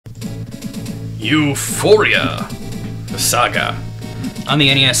Ufouria, the saga. On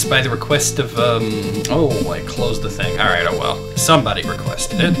the NES by the request of, oh, I closed the thing. Alright, oh well. Somebody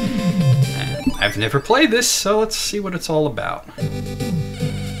requested it. And I've never played this, so let's see what it's all about.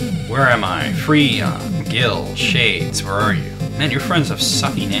 Where am I? Freon, Gil, Shades, where are you? Man, your friends have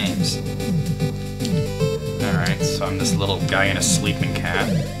sucky names. Alright, so I'm this little guy in a sleeping cap.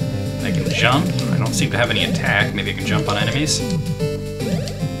 I can jump. I don't seem to have any attack. Maybe I can jump on enemies?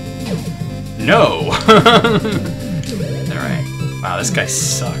 No! Alright. Wow, this guy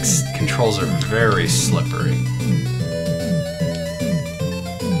sucks. Controls are very slippery.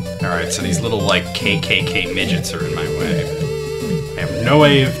 Alright, so these little, like, KKK midgets are in my way. I have no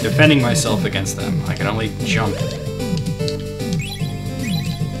way of defending myself against them. I can only jump.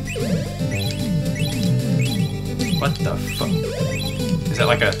 What the fuck? Is that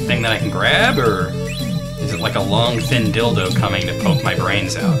like a thing that I can grab, or is it like a long, thin dildo coming to poke my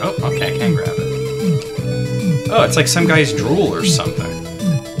brains out? Oh, okay, I can grab it. Oh, it's like some guy's drool or something.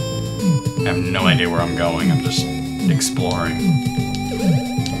 I have no idea where I'm going, I'm just exploring.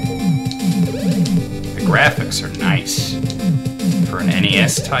 The graphics are nice. For an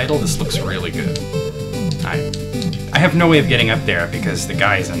NES title, this looks really good. I have no way of getting up there because the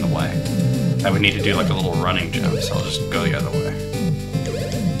guy's in the way. I would need to do like a little running jump, so I'll just go the other way.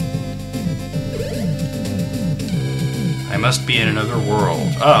 I must be in another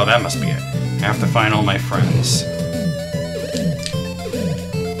world. Oh, that must be it. I have to find all my friends.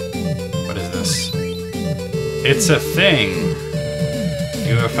 What is this? It's a thing!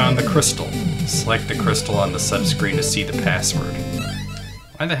 You have found the crystal. Select the crystal on the subscreen to see the password.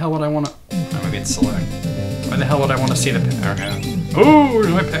 Why the hell would I want to... Oh, maybe it's select. Why the hell would I want to see the... Oh, where's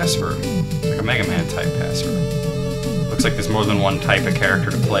my password? It's like a Mega Man type password. Looks like there's more than one type of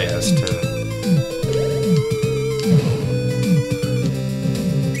character to play as, too.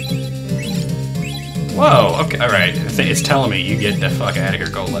 Whoa, okay, alright. It's telling me you get the fuck out of here,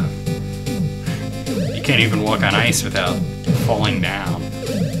 go left. You can't even walk on ice without falling down.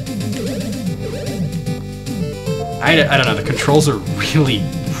 I don't know, the controls are really,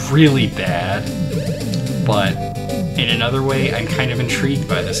 really bad, but in another way, I'm kind of intrigued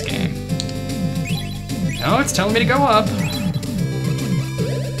by this game. Oh, it's telling me to go up.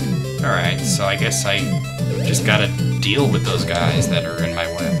 Alright, so I guess I just gotta deal with those guys that are in my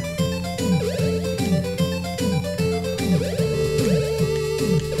way.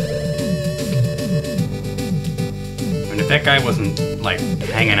 I mean, if that guy wasn't, like,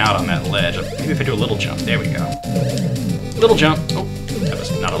 hanging out on that ledge, maybe if I do a little jump. There we go. Little jump. Oh, that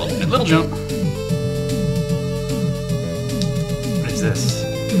was not a little jump. What is this?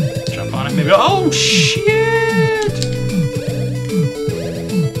 Jump on it, maybe. Oh, shit!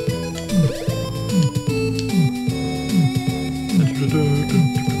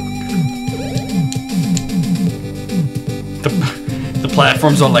 The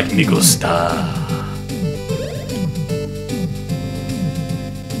platforms are like me gusta.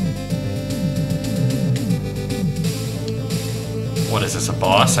 What is this, a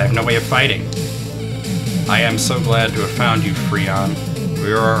boss? I have no way of fighting. I am so glad to have found you, Freon.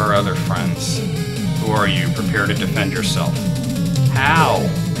 Where are our other friends? Who are you? Prepare to defend yourself. How?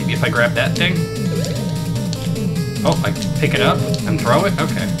 Maybe if I grab that thing? Oh, I pick it up and throw it?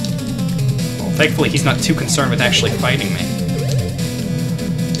 Okay. Well, thankfully he's not too concerned with actually fighting me.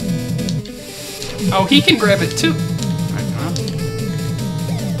 Oh, he can grab it too.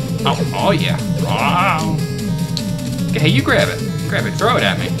 Oh yeah. Oh. Okay, you grab it. Grab it. Throw it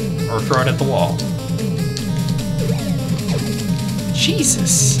at me. Or throw it at the wall.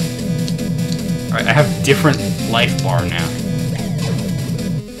 Jesus. Alright, I have different life bar now.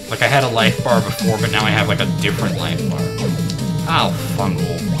 Like, I had a life bar before, but now I have, like, a different life bar. Ow,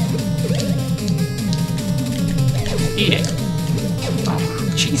 fungal. Eat it.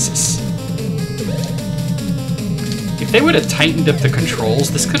 Oh, Jesus. If they would have tightened up the controls,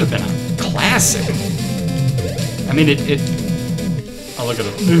 this could have been a classic. I mean, oh, look at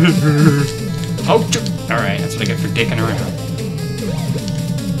him. Oh, alright, that's what I get for dicking around.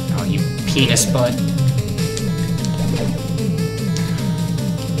 Oh, you penis butt.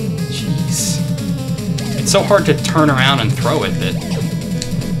 Jeez. It's so hard to turn around and throw it that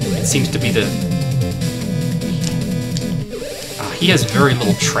it seems to be the... Oh, he has very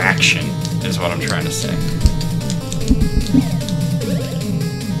little traction, is what I'm trying to say.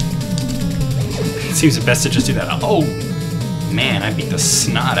 It seems best to just do that. Oh, man, I beat the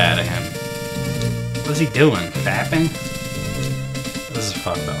snot out of him. What is he doing? Fapping? This is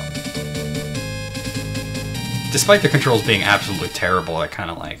fucked up. Despite the controls being absolutely terrible, I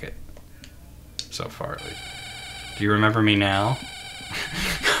kind of like it. So far, at least. Do you remember me now?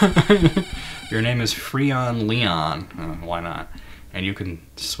 Your name is Freon Leon. Why not? And you can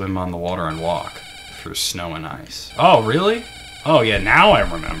swim on the water and walk through snow and ice. Oh, really? Oh, yeah, now I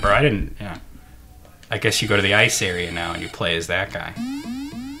remember. I didn't, yeah. I guess you go to the ice area now and you play as that guy.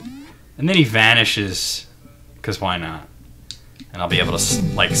 And then he vanishes, because why not? And I'll be able to,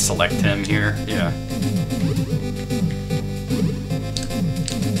 like, select him here. Yeah.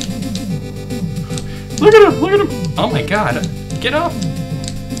 Look at him! Look at him! Oh my god. Get up!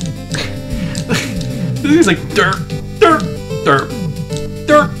 This is like derp, derp, derp,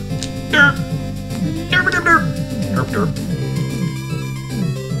 derp, derp, derp, derp, derp, derp, derp.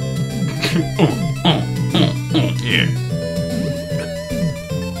 Yeah.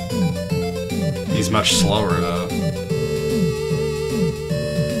 He's much slower though.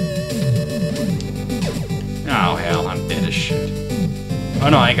 Oh hell, I'm dead as shit. Oh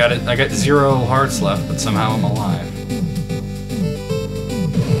no, I got it. I got 0 hearts left, but somehow I'm alive.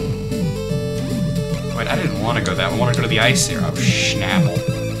 Wait, I didn't want to go that way. I want to go to the ice area. Oh, schnapple.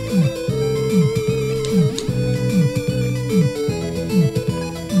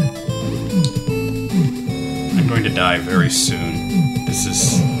 I'm going to die very soon. This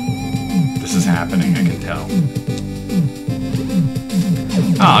is happening, I can tell.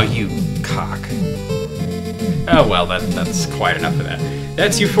 Oh, you cock. Oh well, that's quite enough of that.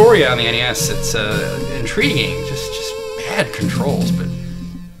 That's Ufouria on the NES. It's intriguing, just bad controls, but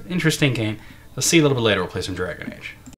interesting game. Let's see a little bit later. We'll play some Dragon Age.